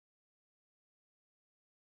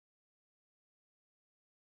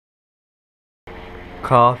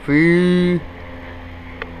Coffee,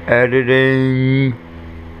 editing,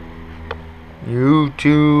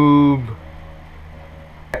 YouTube.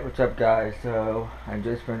 Hey, what's up guys? So I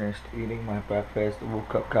just finished eating my breakfast.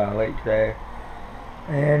 Woke up kinda late today,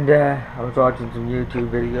 and I was watching some YouTube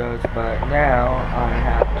videos, but now I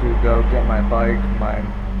have to go get my bike. My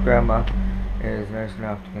grandma is nice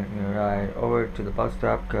enough to get me a ride over to the bus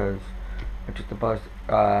stop because I took the bus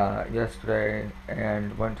yesterday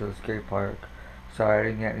and went to the skate park. Sorry I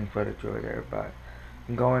didn't get any footage over there, but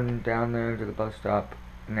I'm going down there to the bus stop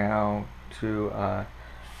now to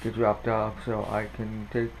get dropped off so I can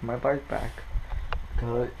take my bike back.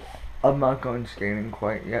 Cause I'm not going skating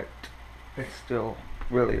quite yet. It's still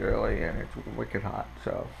really early and it's wicked hot,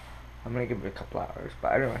 so I'm gonna give it a couple hours.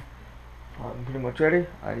 But anyway, I'm pretty much ready.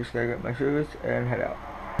 I just gotta get my shoes and head out.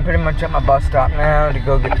 I'm pretty much at my bus stop now to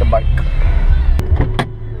go get the bike.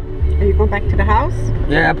 Are you going back to the house?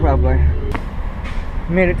 Yeah, probably.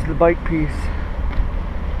 Made it to the bike piece.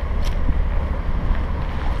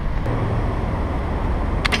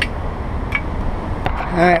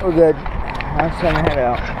 Alright, we're good. Now it's time to head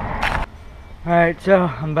out. Alright, so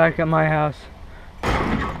I'm back at my house.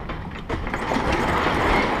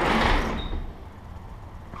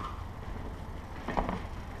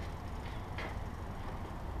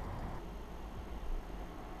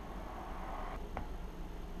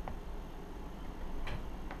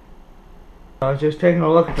 I was just taking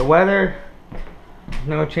a look at the weather. There's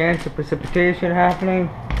no chance of precipitation happening.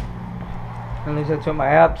 At least that's what my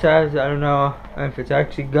app says. I don't know if it's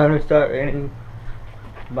actually gonna start raining.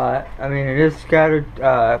 But, I mean, it is scattered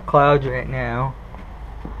clouds right now.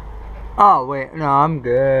 Oh, wait, no, I'm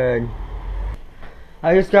good.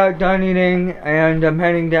 I just got done eating and I'm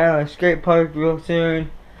heading down to a skate park real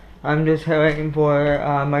soon. I'm just waiting for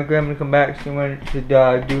my grandma to come back. She went to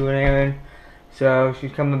do an errand. So,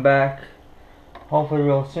 she's coming back hopefully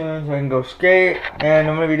real soon so I can go skate. And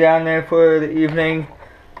I'm gonna be down there for the evening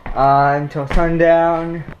until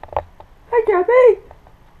sundown. Hi, Gabby.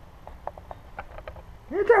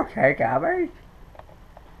 It's okay, Gabby.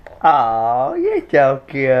 Oh, you're so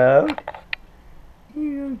cute.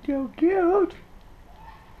 You're so cute.